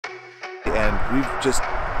We've just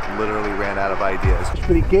literally ran out of ideas.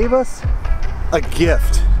 But he gave us a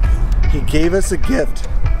gift. He gave us a gift.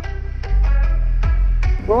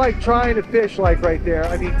 We're like trying to fish like right there.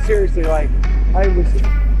 I mean, seriously, like I was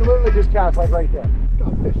literally just cast like right there.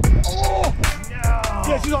 Got fish. Oh! No.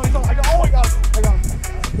 Yes, he's on, he's on. I got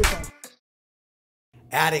him.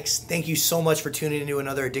 Addicts, thank you so much for tuning into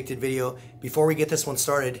another addicted video. Before we get this one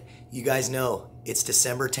started, you guys know it's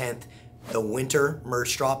December 10th. The winter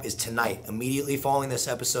merch drop is tonight. Immediately following this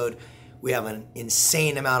episode, we have an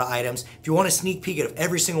insane amount of items. If you want a sneak peek at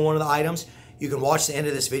every single one of the items, you can watch the end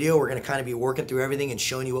of this video. We're gonna kind of be working through everything and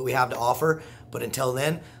showing you what we have to offer. But until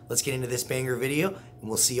then, let's get into this banger video, and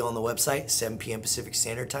we'll see you on the website, 7 p.m. Pacific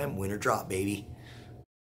Standard Time, winter drop, baby.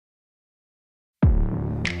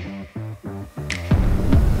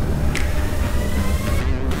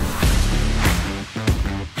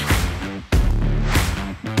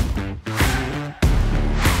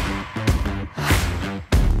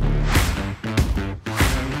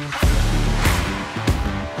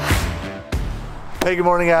 Hey, good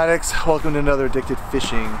morning, addicts. Welcome to another addicted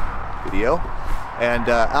fishing video. And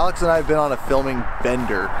Alex and I have been on a filming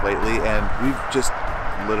bender lately, and we've just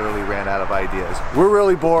literally ran out of ideas. We're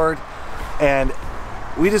really bored, and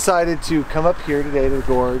we decided to come up here today to the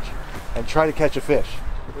gorge and try to catch a fish.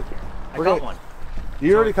 I caught one.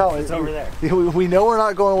 You already caught one. It's over there. We know we're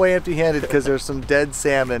not going away empty-handed because there's some dead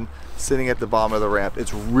salmon sitting at the bottom of the ramp.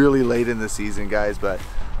 It's really late in the season, guys, but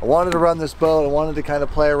I wanted to run this boat. I wanted to kind of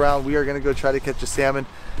play around. We are going to go try to catch a salmon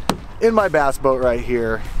in my bass boat right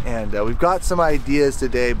here. And we've got some ideas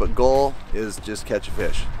today, but goal is just catch a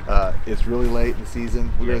fish. It's really late in the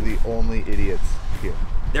season. We are the only idiots here.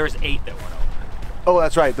 There was 8 that went over. Oh,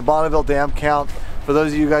 that's right. The 𝗛𝗘𝗟𝗏 dam count. For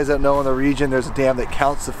those of you guys that know in the region, there's a dam that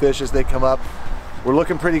counts the fish as they come up. We're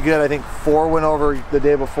looking pretty good. I think 4 went over the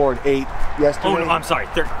day before and 8 yesterday. Oh, no, I'm sorry.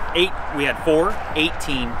 8. We had 4,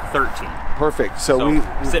 18, 13. Perfect. So we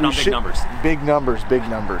sitting on big numbers. Big numbers, big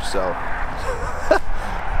numbers. So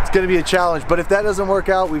it's going to be a challenge. But if that doesn't work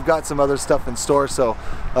out, we've got some other stuff in store. So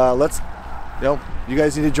let's, you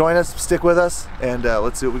guys need to join us, stick with us, and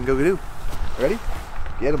let's see what we can go do. Ready?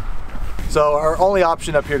 Get them. So our only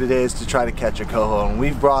option up here today is to try to catch a coho, and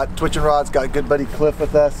we've brought twitching rods. Got good buddy Cliff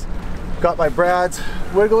with us. Got my Brad's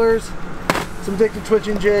wigglers, some addicted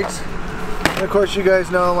twitching jigs, and of course you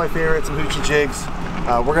guys know my favorite, some hoochie jigs.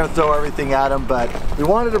 We're going to throw everything at them, but we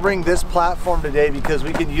wanted to bring this platform today because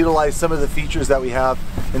we can utilize some of the features that we have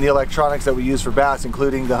in the electronics that we use for bass,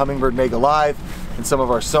 including the Hummingbird Mega Live and some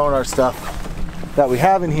of our sonar stuff that we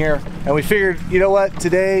have in here. And we figured, you know what,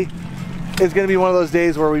 today is going to be one of those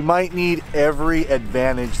days where we might need every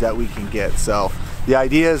advantage that we can get. So the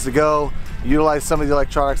idea is to go utilize some of the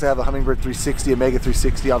electronics. I have a Hummingbird 360, a Mega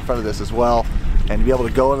 360 on front of this as well, and to be able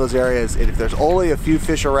to go in those areas. And if there's only a few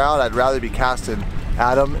fish around, I'd rather be casting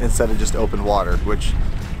at them instead of just open water, which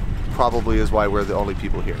probably is why we're the only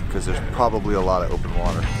people here, because there's probably a lot of open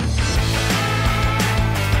water.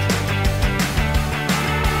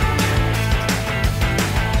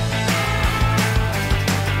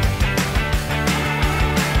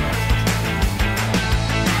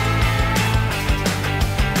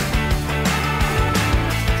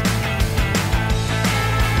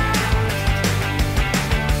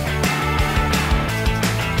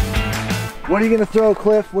 What are you gonna throw,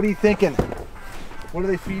 Cliff? What are you thinking? What are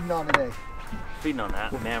they feeding on today? Feeding on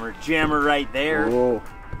that mammer jammer right there. Whoa.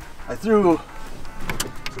 I threw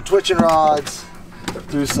some twitching rods,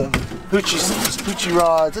 threw some hoochie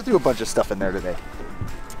rods. I threw a bunch of stuff in there today.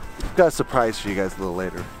 I've got a surprise for you guys a little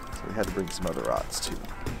later, so we had to bring some other rods too.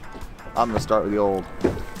 I'm gonna start with the old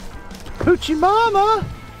hoochie mama.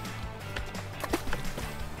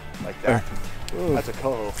 Like that. Ooh. That's a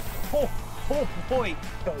coho. Oh boy.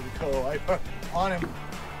 That was a coho. On him.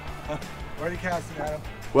 Already casting at him.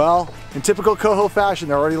 Well, in typical coho fashion,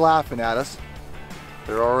 they're already laughing at us.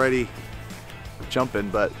 They're already jumping,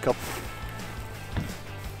 but a couple.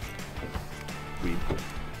 Weed.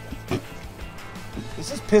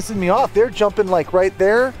 This is pissing me off. They're jumping like right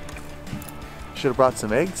there. Should have brought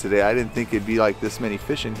some eggs today. I didn't think it'd be like this many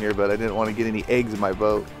fish in here, but I didn't want to get any eggs in my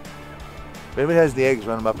boat. If anybody has the eggs,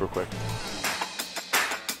 run them up real quick.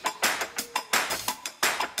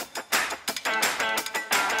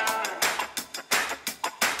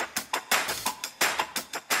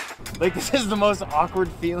 Like, this is the most awkward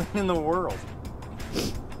feeling in the world.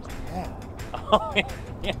 Yeah. Oh,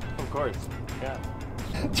 yeah, of course. Yeah.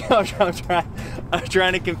 I'm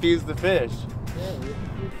trying to confuse the fish.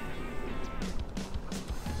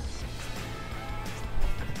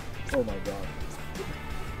 Oh my god.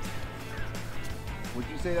 Would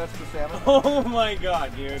you say that's the salmon? Oh my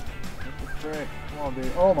god, dude. Frick. Come on,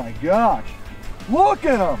 dude. Oh my gosh. Look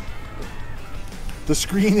at them. The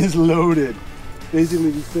screen is loaded.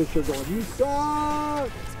 Basically, these fish are going, you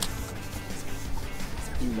suck.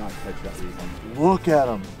 Do not catch that reason. Look at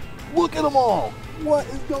them. Look at them all. What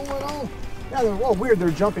is going on? Yeah, they're, oh, weird.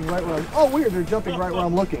 They're jumping right where I'm, oh, weird. They're jumping right where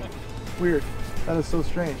I'm looking. Weird. That is so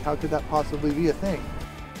strange. How could that possibly be a thing?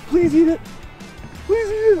 Please eat it. Please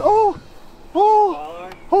eat it. Oh, oh,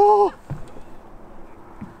 oh.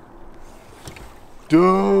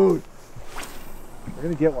 Dude. We're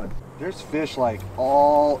gonna get one. There's fish like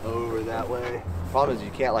all over that way. Problem is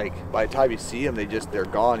you can't, like, by the time you see them, they're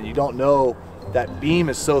gone. And you don't know, that beam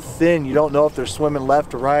is so thin, you don't know if they're swimming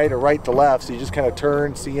left to right or right to left. So you just kind of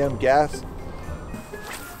turn, see them, guess.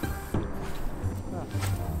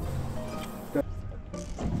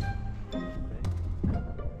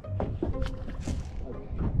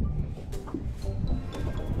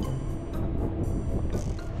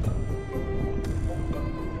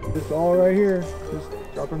 Just all right here. Just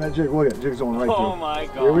dropping that jig. Look at it, jig's going right through. Oh my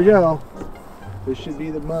god. Here we go. This should be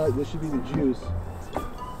the mud. This should be the juice.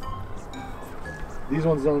 These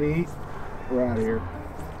ones don't eat. We're out of here.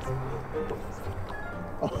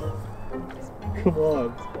 Oh, come on.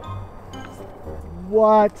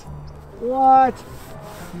 What? What?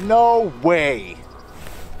 No way.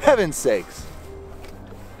 Heaven's sakes.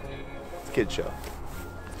 It's a kid show.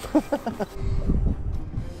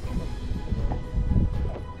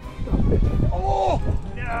 Oh!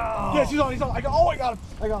 No! Yes, he's on, he's on. I got him.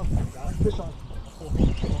 I got him. Fish on.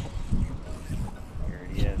 Here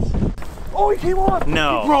he is. Oh, he came off.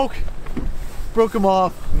 No. He broke him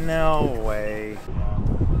off. No way.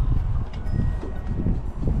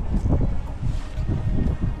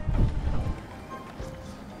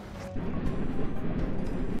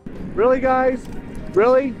 Really, guys?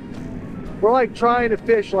 Really? We're like trying to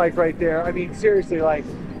fish like right there. I mean, seriously, like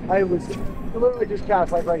I literally just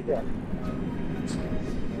cast like right there.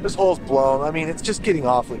 This hole's blown. I mean, it's just getting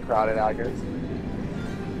awfully crowded out here.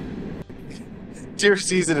 Deer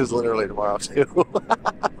season is literally tomorrow too. Look at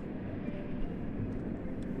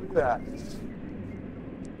that.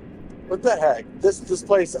 What the heck? This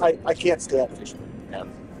place, I can't stand fishing. Man,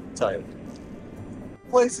 I'll tell you.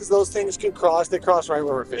 Places those things can cross, they cross right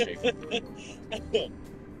where we're fishing.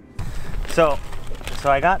 So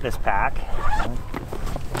I got this pack,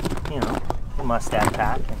 you know, the mustache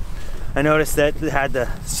pack. I noticed that it had the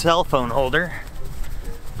cell phone holder,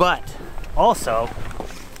 but also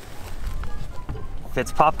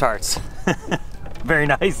fits Pop-Tarts very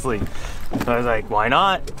nicely. So I was like, why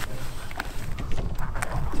not?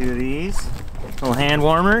 2 of these little hand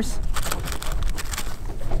warmers,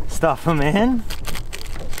 stuff them in.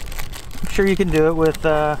 I'm sure you can do it with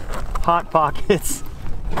Hot Pockets.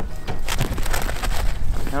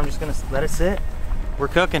 Now I'm just gonna let it sit. We're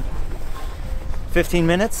cooking. 15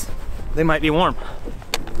 minutes, they might be warm.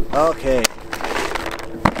 Okay.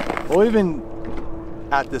 Well, we've been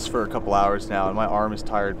at this for a couple hours now and my arm is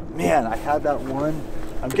tired. Man, I had that one.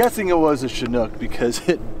 I'm guessing it was a Chinook because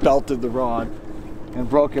it belted the rod and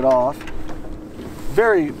broke it off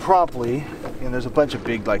very promptly. And there's a bunch of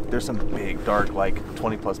big, like, there's some big, dark, like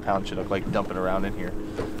 20+ pound Chinook like dumping around in here,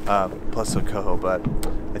 plus some coho. But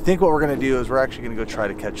I think what we're gonna do is we're actually gonna go try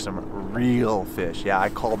to catch some real fish. Yeah, I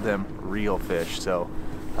called them real fish. So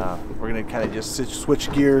we're gonna kind of just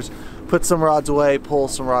switch gears, put some rods away, pull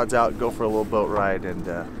some rods out, go for a little boat ride, and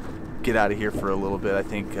get out of here for a little bit. I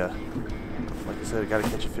think, like I said, I gotta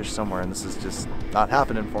catch a fish somewhere, and this is just not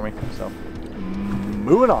happening for me. So,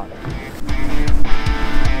 moving on.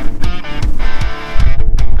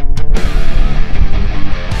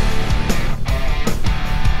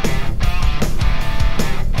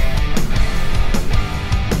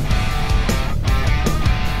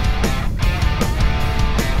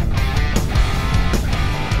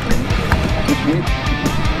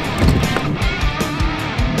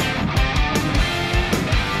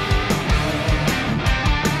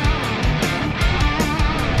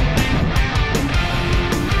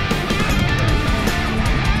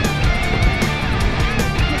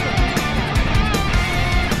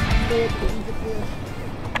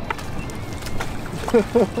 Pound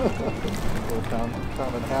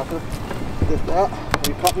and a halfer. Get that.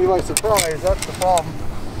 You caught me by surprise. That's the problem.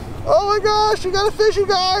 Oh my gosh! You got a fish, you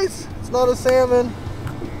guys. It's not a salmon.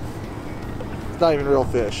 It's not even real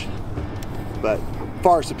fish, but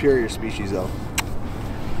far superior species though.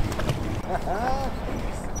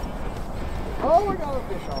 Oh, we got a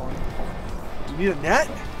fish on. You need a net?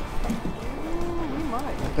 We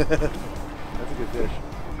might. That's a good fish.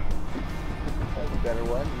 That's a better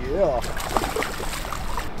one. Yeah.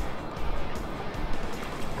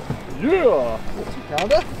 Yeah. 2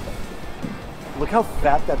 pounder. Look how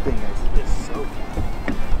fat that thing is. It's so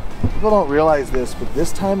fat. People don't realize this, but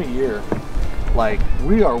this time of year, like,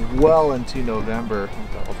 we are well into November.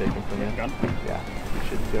 I'll take them from you. Yeah, you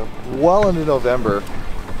should go. Well into November.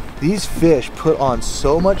 These fish put on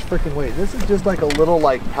so much freaking weight. This is just like a little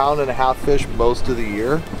like 1.5 pound fish most of the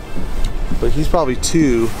year. But he's probably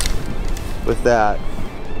 2 with that.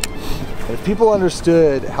 And if people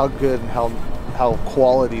understood how good and how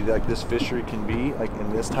quality like this fishery can be, like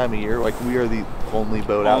in this time of year, like we are the only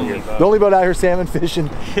boat out here. The only boat out here salmon fishing,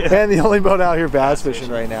 and the only boat out here bass fishing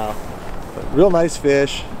right now. But real nice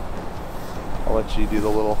fish. I'll let you do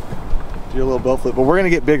your little boat flip. But we're gonna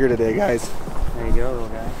get bigger today, guys. There you go, little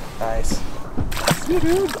guy. Nice. See,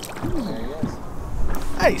 dude. There he is.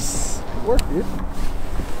 Nice. Good work, dude.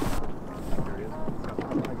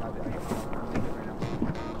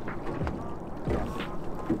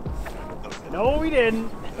 No, we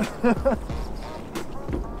didn't.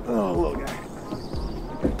 Oh, little guy.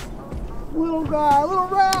 Little guy, little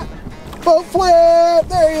rat. Boat flip.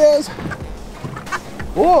 There he is.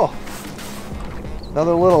 Whoa.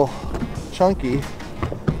 Another little chunky.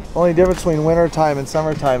 Only difference between wintertime and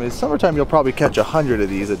summertime is summertime you'll probably catch 100 of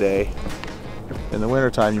these a day. In the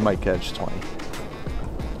wintertime you might catch 20.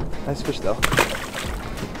 Nice fish though.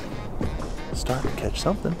 Starting to catch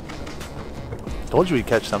something. Told you we'd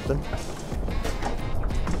catch something.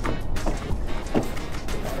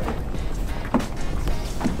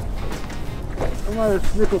 I'm not a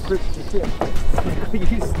snickle fritz to fish.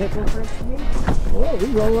 You snickle for me? Oh,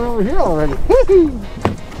 he's all over here already. Woohoo!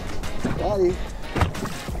 Daddy.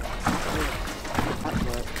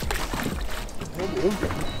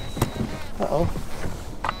 Uh-oh.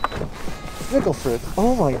 Snickle fritz.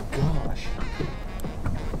 Oh my gosh.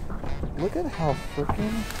 Look at how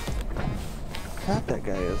freaking fat that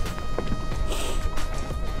guy is.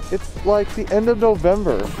 It's like the end of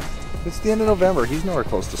November. It's the end of November. He's nowhere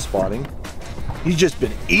close to spawning. He's just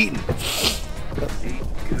been eating. Eating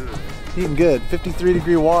good. Eating good.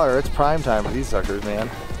 53-degree water. It's prime time for these suckers, man.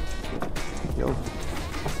 Yo.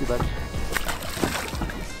 See, bud.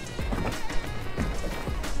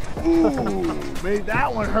 Ooh, made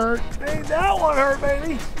that one hurt. Made that one hurt,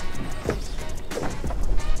 baby.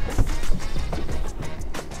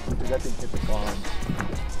 Dude, that thing hit the bottom.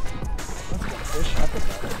 Let's get a fish up at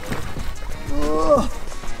that. Oh,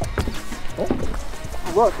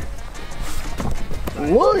 look.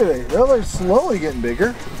 Look at it. Well, they're slowly getting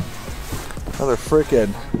bigger. Another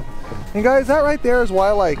frickin'. And guys, that right there is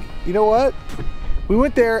why, like, you know what? We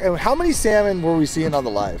went there, and how many salmon were we seeing on the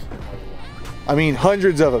live? I mean,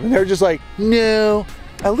 hundreds of them. And they're just like, no.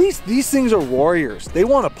 At least these things are warriors. They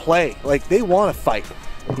want to play. Like, they want to fight.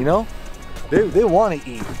 You know? They want to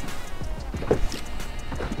eat.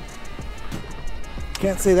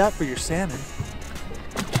 Can't say that for your salmon.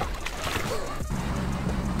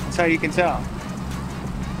 That's how you can tell.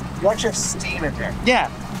 You actually have steam in there. Yeah.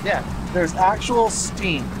 There's actual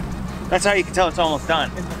steam. That's how you can tell it's almost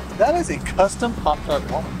done. That is a custom Pop-Tart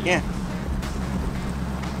walnut. Yeah.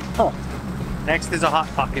 Huh. Next is a Hot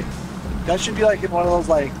Pocket. That should be like in one of those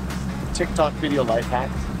like TikTok video life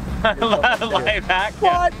hacks. Life hack.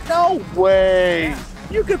 What? No way.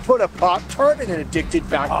 You could put a Pop-Tart in an addicted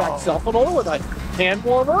backpack cell phone holder with a hand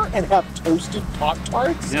warmer and have toasted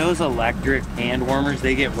Pop-Tarts. You know those electric hand warmers,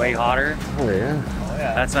 they get way hotter. Oh yeah. Oh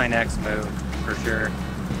yeah. That's my next move, for sure.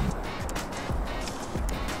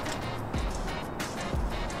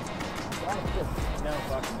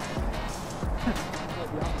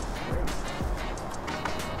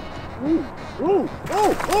 Ooh,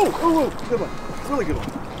 good one. Really good one.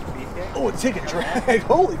 Oh, it's taking drag.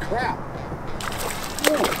 Holy crap.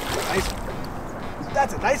 Oh, nice one.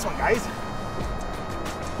 That's a nice one, guys.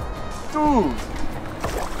 Dude.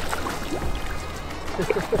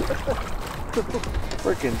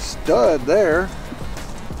 Freaking stud there.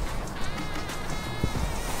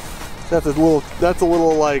 That's a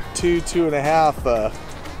little like 2.5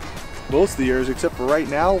 most of the years, except for right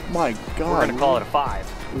now. My God. We're gonna call it a 5.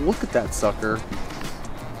 Look at that sucker.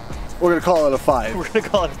 We're gonna call it a 5. We're gonna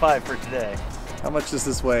call it a 5 for today. How much does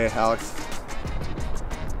this weigh, Alex?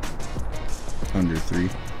 Under 3.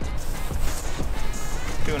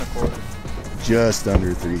 2 1/4. Just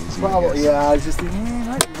under 3. Probably, yeah. I was just thinking, man,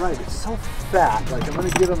 might be right. It's so fat. Like, I'm gonna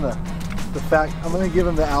give him the fat. I'm gonna give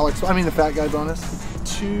him the the fat guy bonus.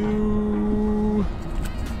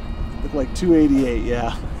 Look like 288.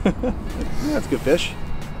 Yeah. Yeah, that's good fish.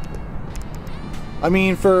 I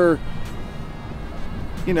mean, for,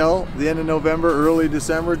 you know, the end of November, early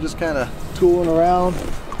December, just kind of tooling around,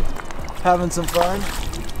 having some fun,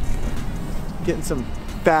 getting some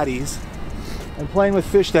fatties, and playing with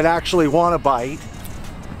fish that actually want to bite.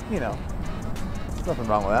 You know, Nothing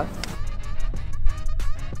wrong with that.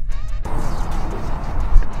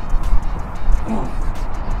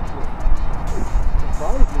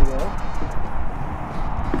 Surprised me though.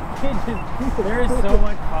 There is so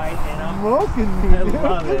much fight in them. Smoking me, I dude.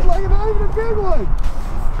 love it. It's like not even a big one.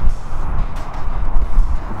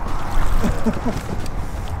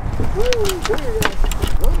 Woo, there you go.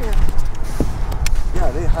 Come here. Yeah,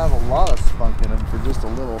 they have a lot of spunk in them for just a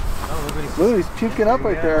little. Oh, look, he's puking up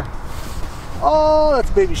right there. Oh,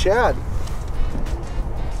 that's baby shad.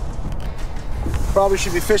 Probably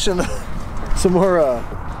should be fishing some more,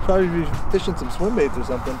 probably be fishing some swim baits or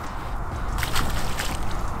something.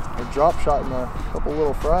 Or drop shot in a couple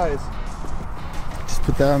little fries. Just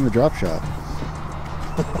put that on the drop shot.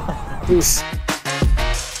 Oof.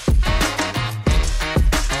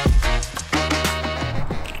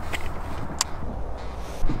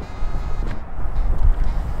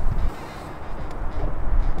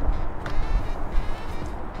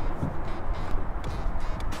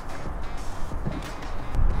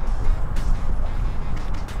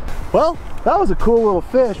 Well, that was a cool little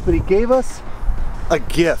fish, but he gave us a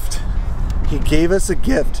gift. He gave us a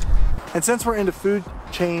gift. And since we're into food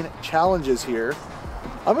chain challenges here,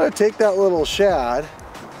 I'm gonna take that little shad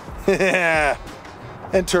and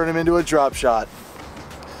turn him into a drop shot.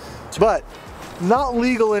 But not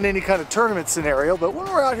legal in any kind of tournament scenario, but when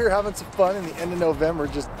we're out here having some fun in the end of November,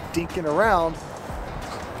 just dinking around,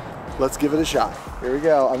 let's give it a shot. Here we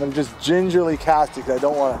go. I'm gonna just gingerly cast it because I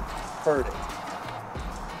don't want to hurt it.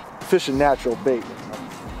 Fishing natural bait.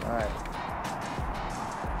 All right.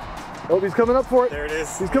 Oh, he's coming up for it. There it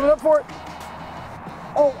is. He's coming up for it.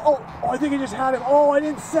 Oh, I think he just had him. Oh, I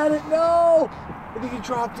didn't set it. No. I think he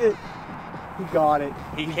dropped it. He got it.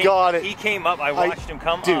 He got it. He came up. I watched him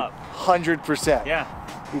come dude, up. 100%. Yeah.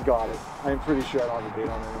 He got it. I'm pretty sure I don't have a bait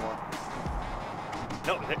on it anymore.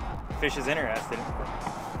 No, the fish is interested.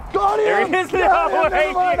 Got him! There he is. Yeah, No,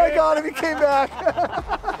 never mind. I got him. He came back.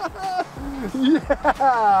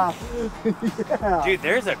 Yeah. Yeah. Dude,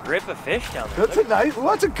 there's a grip of fish down there. That's a nice, well,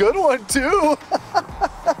 that's a good one too.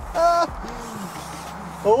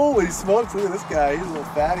 Holy smokes, look at this guy, he's a little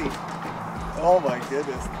fatty. Oh my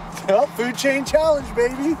goodness. Oh, food chain challenge,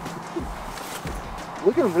 baby.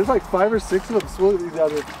 Look at him, there's like 5 or 6 of them swimming these out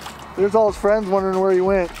there. There's all his friends wondering where he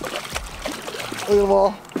went. Look at them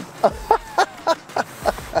all.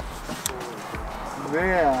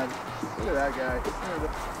 Man, look at that guy.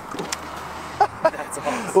 That's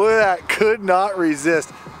awesome. Look at that, could not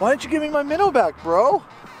resist. Why don't you give me my minnow back, bro?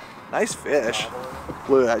 Nice fish.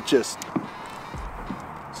 Look at that, just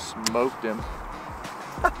smoked him.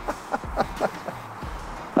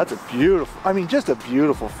 That's a beautiful, I mean, just a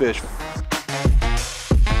beautiful fish.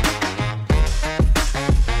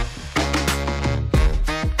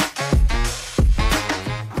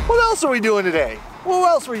 What else are we doing today? What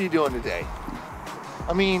else were you doing today?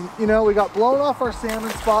 I mean, you know, we got blown off our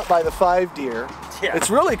salmon spot by the 5 deer. Yeah. It's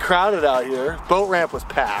really crowded out here. Boat ramp was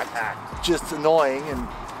packed. Just annoying, and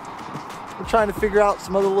we're trying to figure out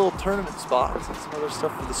some other little tournament spots and some other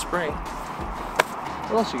stuff for the spring.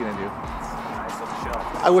 What else are you gonna do? Nice little shell.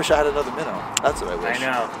 I wish I had another minnow. That's what I wish. I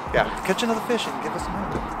know. Yeah, catch another fish and give us a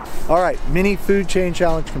minnow. All right, mini food chain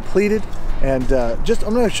challenge completed. And I'm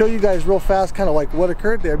gonna show you guys real fast kind of like what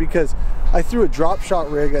occurred there, because I threw a drop shot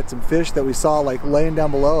rig at some fish that we saw like laying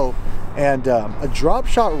down below. And a drop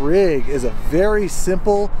shot rig is a very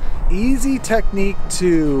simple, easy technique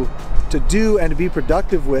to do and to be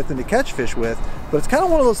productive with and to catch fish with. But it's kind of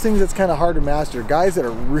one of those things that's kind of hard to master. Guys that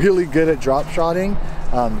are really good at drop shotting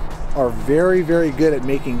are very, very good at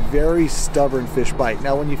making very stubborn fish bite.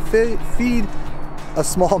 Now, when you feed a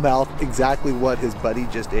smallmouth exactly what his buddy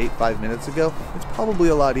just ate 5 minutes ago, it's probably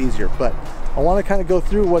a lot easier. But I want to kind of go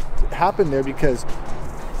through what happened there, because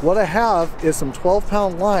what I have is some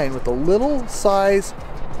 12-pound line with a little size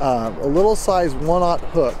 1/0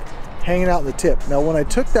 hook hanging out in the tip. Now, when I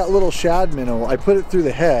took that little shad minnow, I put it through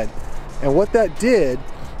the head, and what that did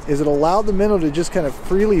is it allowed the minnow to just kind of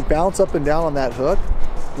freely bounce up and down on that hook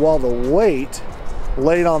while the weight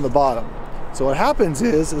laid on the bottom. So what happens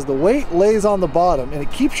is the weight lays on the bottom and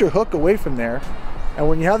it keeps your hook away from there. And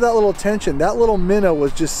when you have that little tension, that little minnow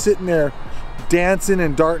was just sitting there dancing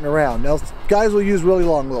and darting around. Now, guys will use really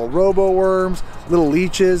long little robo worms, little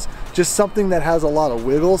leeches, just something that has a lot of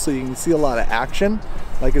wiggle so you can see a lot of action.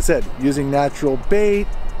 Like I said, using natural bait,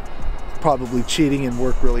 probably cheating and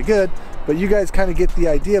work really good, but you guys kind of get the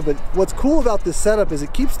idea. But what's cool about this setup is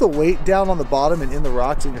it keeps the weight down on the bottom and in the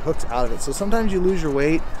rocks, and your hook's out of it. So sometimes you lose your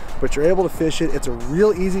weight, but you're able to fish it. It's a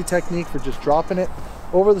real easy technique for just dropping it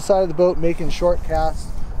over the side of the boat, making short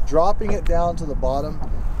casts, dropping it down to the bottom,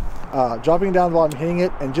 dropping it down the bottom, hitting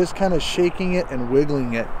it, and just kind of shaking it and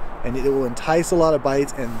wiggling it, and it will entice a lot of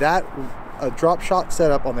bites. And that drop shot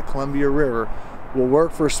setup on the Columbia River will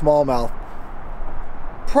work for smallmouth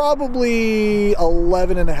probably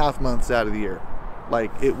 11.5 months out of the year.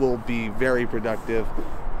 Like, it will be very productive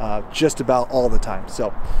just about all the time.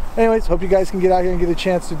 So anyways, hope you guys can get out here and get a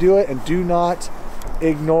chance to do it, and do not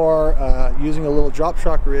ignore using a little drop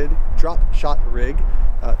shot rig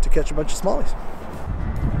to catch a bunch of smallies.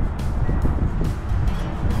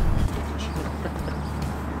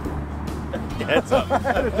 Heads up.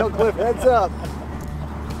 No clip, heads up.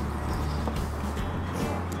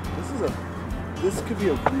 This could be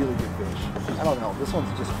a really good fish. I don't know, this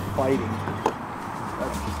one's just fighting.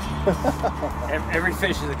 Every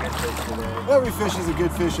fish is a good fish today. Every fish is a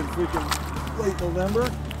good fish in freaking late November.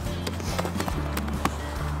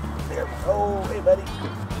 There we go. Hey, buddy.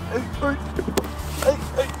 Hey.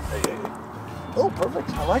 Oh, perfect.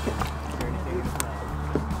 I like it.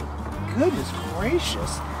 Goodness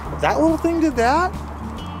gracious. That little thing did that?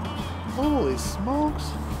 Holy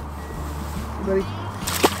smokes. Hey, buddy.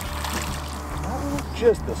 That was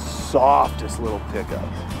just the softest little pickup.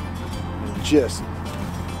 Just.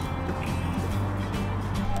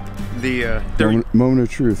 The moment of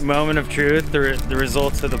truth. Moment of truth, the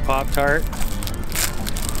results of the Pop-Tart.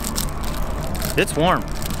 It's warm.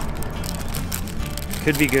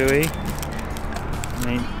 Could be gooey.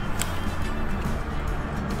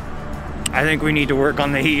 I think we need to work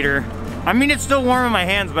on the heater. I mean, it's still warm in my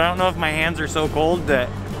hands, but I don't know if my hands are so cold that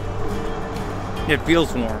it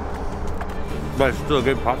feels warm. But it's still a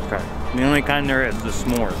good Pop-Tart. The only kind there is the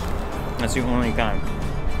s'mores. That's the only kind.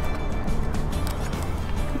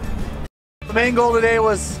 The main goal today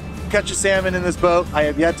was catch a salmon in this boat. I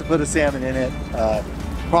have yet to put a salmon in it.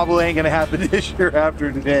 Probably ain't gonna happen this year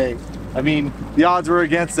after today. I mean, the odds were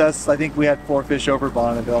against us. I think we had 4 fish over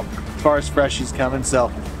Bonneville as far as freshies coming,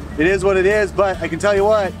 so it is what it is. But I can tell you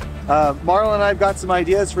what, Marlon and I've got some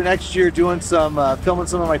ideas for next year, doing some, filming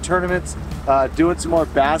some of my tournaments, doing some more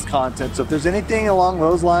bass content. So if there's anything along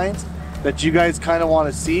those lines that you guys kind of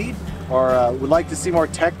want to see, or would like to see more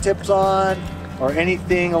tech tips on, or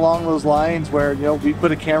anything along those lines where, you know, we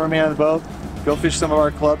put a cameraman on the boat, go fish some of our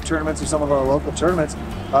club tournaments or some of our local tournaments,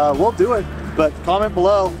 we'll do it. But comment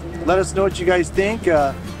below, let us know what you guys think.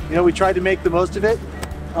 You know, we tried to make the most of it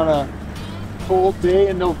on a cold day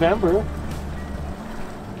in November.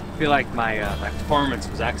 I feel like my performance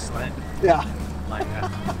was excellent. Yeah. Like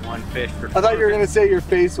one fish for. I thought you were gonna say your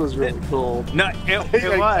face was really cold. No,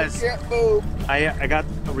 it was. I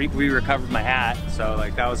can't move. We recovered my hat, so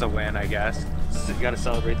like that was a win, I guess. So you got to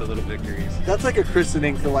celebrate the little victories. That's like a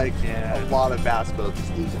christening for like a lot of bass boats is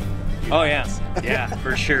losing. Oh yeah, yeah,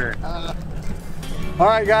 for sure. All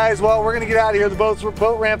right, guys. Well, we're gonna get out of here. The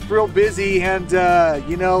boat ramp's real busy, and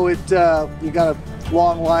you know we got a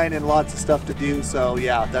long line and lots of stuff to do. So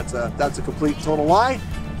yeah, that's a complete total lie.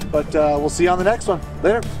 But we'll see you on the next one.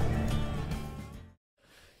 Later.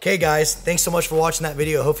 Okay guys, thanks so much for watching that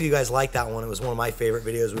video. Hopefully you guys liked that one. It was one of my favorite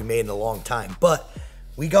videos we made in a long time. But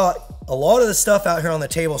we got a lot of the stuff out here on the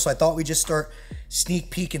table, so I thought we'd just start sneak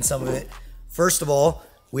peeking some of it. First of all,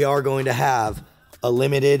 we are going to have a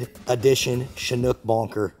limited edition Chinook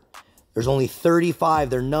bonker. There's only 35.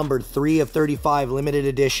 They're numbered 3 of 35, limited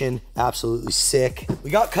edition. Absolutely sick. We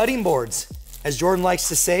got cutting boards. As Jordan likes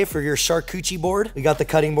to say, for your charcuterie board. We got the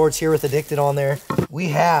cutting boards here with Addicted on there. We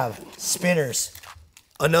have spinners.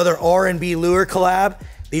 Another R&B lure collab.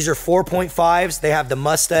 These are 4.5s. They have the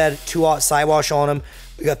Mustad 2/0 sidewash on them.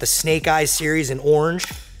 We got the Snake Eyes series in orange.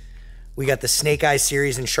 We got the Snake Eyes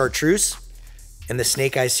series in chartreuse. And the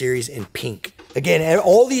Snake Eyes series in pink. Again,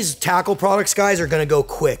 all these tackle products, guys, are gonna go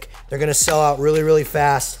quick. They're gonna sell out really, really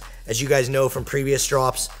fast, as you guys know from previous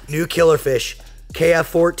drops. New killer fish,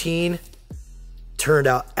 KF14, turned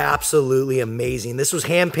out absolutely amazing. This was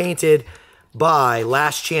hand painted by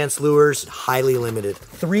Last Chance Lures, highly limited.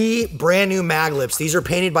 3 brand new mag lips. These are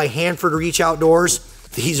painted by Hanford Reach Outdoors.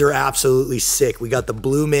 These are absolutely sick. We got the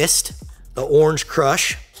Blue Mist, the Orange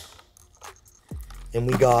Crush, and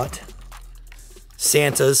we got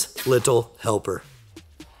Santa's Little Helper.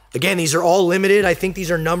 Again, these are all limited. I think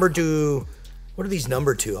these are numbered to, what are these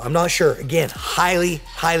numbered to? I'm not sure. Again, highly,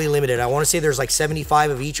 highly limited. I want to say there's like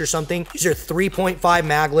 75 of each or something. These are 3.5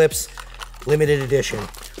 mag lips, limited edition.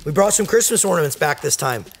 We brought some Christmas ornaments back this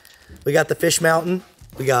time. We got the Fish Mountain.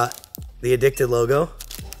 We got the Addicted logo.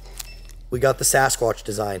 We got the Sasquatch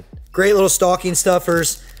design. Great little stocking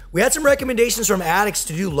stuffers. We had some recommendations from addicts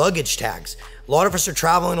to do luggage tags. A lot of us are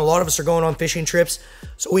traveling, a lot of us are going on fishing trips.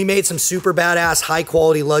 So we made some super badass, high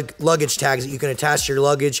quality luggage tags that you can attach to your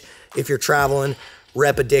luggage if you're traveling.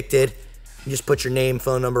 Rep Addicted. You just put your name,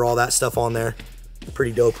 phone number, all that stuff on there.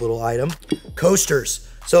 Pretty dope little item. Coasters.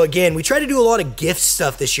 So again, we try to do a lot of gift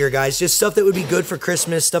stuff this year, guys. Just stuff that would be good for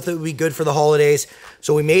Christmas, stuff that would be good for the holidays.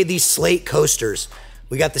 So we made these slate coasters.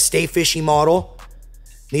 We got the Stay Fishy model.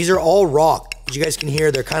 These are all rock. As you guys can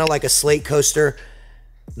hear, they're kind of like a slate coaster.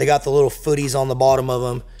 They got the little footies on the bottom of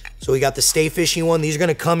them. So we got the Stay Fishy one. These are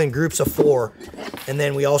gonna come in groups of 4. And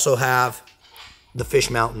then we also have the Fish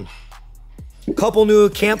Mountain. A couple new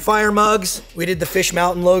campfire mugs. We did the Fish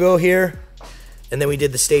Mountain logo here. And then we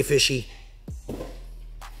did the Stay Fishy.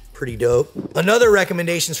 Pretty dope. Another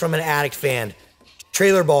recommendations from an Addict fan,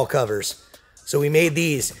 trailer ball covers. So we made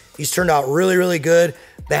these. These turned out really, really good.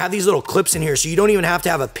 They have these little clips in here, so you don't even have to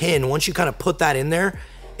have a pin. Once you kind of put that in there,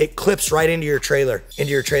 it clips right into your trailer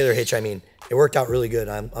hitch, I mean. It worked out really good.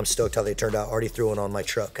 I'm stoked how they turned out. Already threw one on my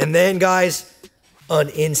truck. And then, guys, an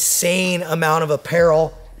insane amount of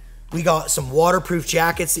apparel. We got some waterproof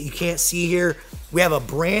jackets that you can't see here. We have a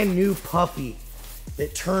brand new puffy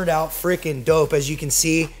that turned out freaking dope. As you can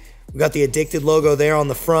see, we got the Addicted logo there on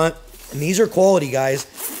the front. And these are quality, guys.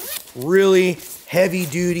 Really heavy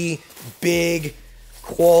duty, big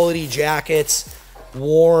quality jackets.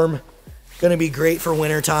 Warm. Gonna be great for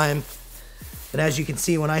wintertime. And as you can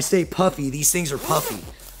see, when I say puffy, these things are puffy.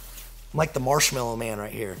 I'm like the Marshmallow Man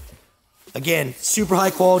right here. Again, super high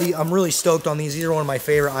quality. I'm really stoked on these. These are one of my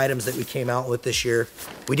favorite items that we came out with this year.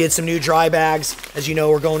 We did some new dry bags. As you know,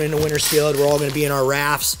 we're going into Wintersfield. We're all gonna be in our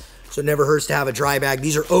rafts, so it never hurts to have a dry bag.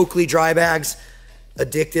 These are Oakley dry bags,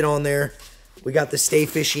 Addicted on there. We got the Stay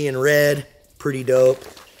Fishy in red, pretty dope.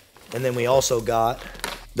 And then we also got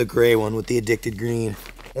the gray one with the Addicted green.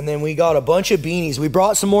 And then we got a bunch of beanies. We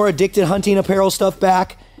brought some more Addicted hunting apparel stuff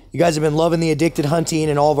back. You guys have been loving the Addicted hunting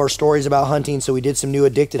and all of our stories about hunting, so we did some new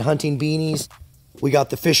Addicted hunting beanies. We got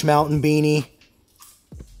the Fish Mountain beanie,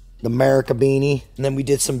 the America beanie, and then we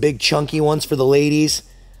did some big chunky ones for the ladies.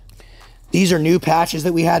 These are new patches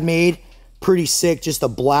that we had made. Pretty sick, just a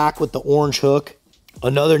black with the orange hook.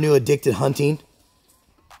 Another new Addicted hunting.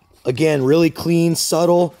 Again, really clean,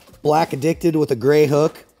 subtle, black Addicted with a gray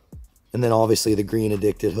hook. And then obviously the green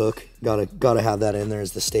Addicted hook. Gotta have that in there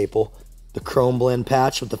as the staple. The chrome blend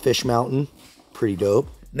patch with the Fish Mountain. Pretty dope.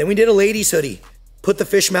 And then we did a ladies hoodie. Put the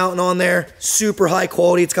Fish Mountain on there. Super high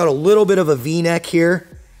quality. It's got a little bit of a V-neck here.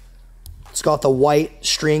 It's got the white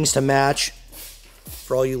strings to match.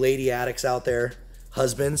 For all you lady addicts out there,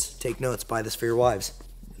 husbands, take notes. Buy this for your wives.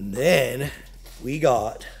 And then we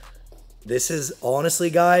got, this is honestly,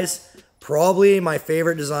 guys, probably my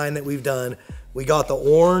favorite design that we've done. We got the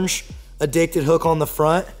orange Addicted hook on the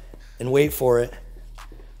front, and wait for it,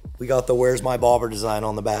 we got the Where's My Bobber design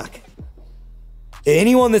on the back.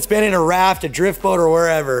 Anyone that's been in a raft, a drift boat, or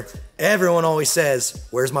wherever, everyone always says,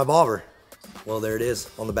 where's my bobber? Well, there it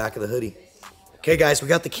is on the back of the hoodie. Okay, guys, we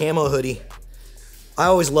got the camo hoodie. I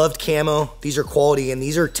always loved camo. These are quality, and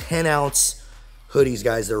these are 10-ounce hoodies,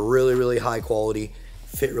 guys. They're really, really high quality.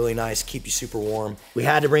 Fit really nice, keep you super warm. We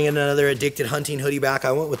had to bring in another Addicted hunting hoodie back.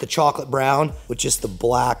 I went with the chocolate brown with just the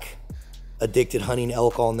black Addicted hunting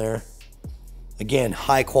elk on there. Again,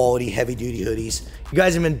 high quality, heavy duty hoodies. You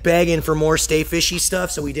guys have been begging for more Stay Fishy stuff,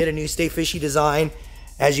 so we did a new Stay Fishy design.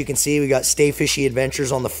 As you can see, we got Stay Fishy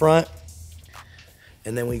Adventures on the front.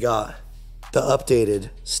 And then we got the updated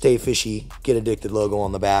Stay Fishy Get Addicted logo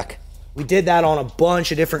on the back. We did that on a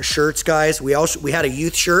bunch of different shirts, guys. We had a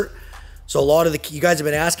youth shirt. So a lot of you guys have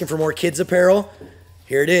been asking for more kids apparel.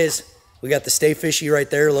 Here it is. We got the Stay Fishy right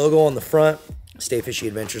there, logo on the front, Stay Fishy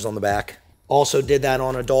Adventures on the back. Also did that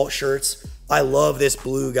on adult shirts. I love this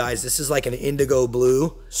blue, guys. This is like an indigo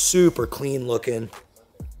blue, super clean looking.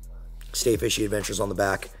 Stay Fishy Adventures on the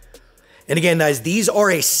back. And again, guys, these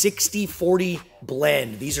are a 60-40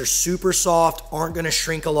 blend. These are super soft, aren't gonna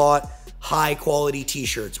shrink a lot, high quality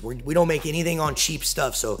t-shirts. We don't make anything on cheap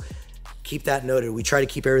stuff, so keep that noted. We try to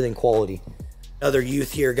keep everything quality. Another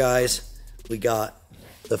youth here, guys. We got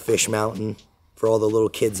the Fish Mountain for all the little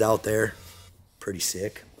kids out there. Pretty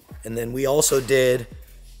sick. And then we also did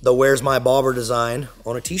the Where's My Bobber design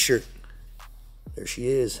on a t-shirt. There she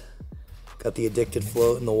is. Got the Addicted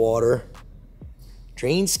float in the water.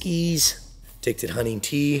 Drain skis. Addicted hunting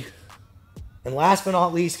tee. And last but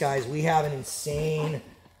not least, guys, we have an insane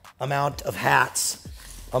amount of hats.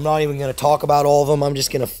 I'm not even gonna talk about all of them. I'm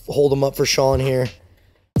just gonna hold them up for Sean here.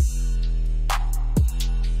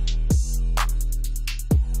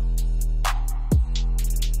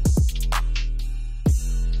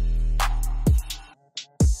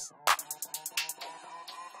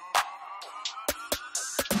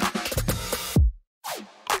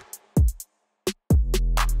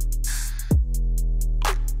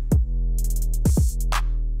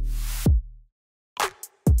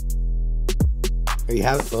 There you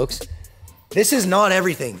have it, folks. This is not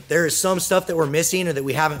everything. There is some stuff that we're missing or that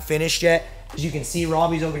we haven't finished yet. As you can see,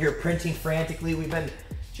 Robbie's over here printing frantically. We've been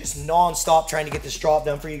just non-stop trying to get this drop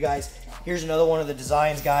done for you guys. Here's another one of the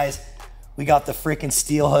designs, guys. We got the freaking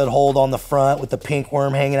steelhead hold on the front with the pink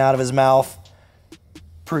worm hanging out of his mouth.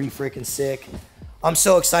 Pretty freaking sick. I'm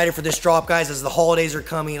so excited for this drop, guys. As the holidays are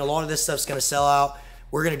coming, a lot of this stuff's gonna sell out.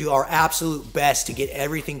 We're gonna do our absolute best to get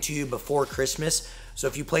everything to you before Christmas. So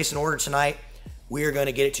if you place an order tonight, we are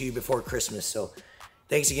gonna get it to you before Christmas. So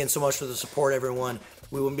thanks again so much for the support, everyone.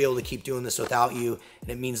 We wouldn't be able to keep doing this without you, and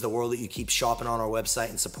it means the world that you keep shopping on our website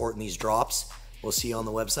and supporting these drops. We'll see you on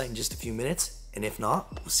the website in just a few minutes, and if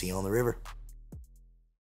not, we'll see you on the river.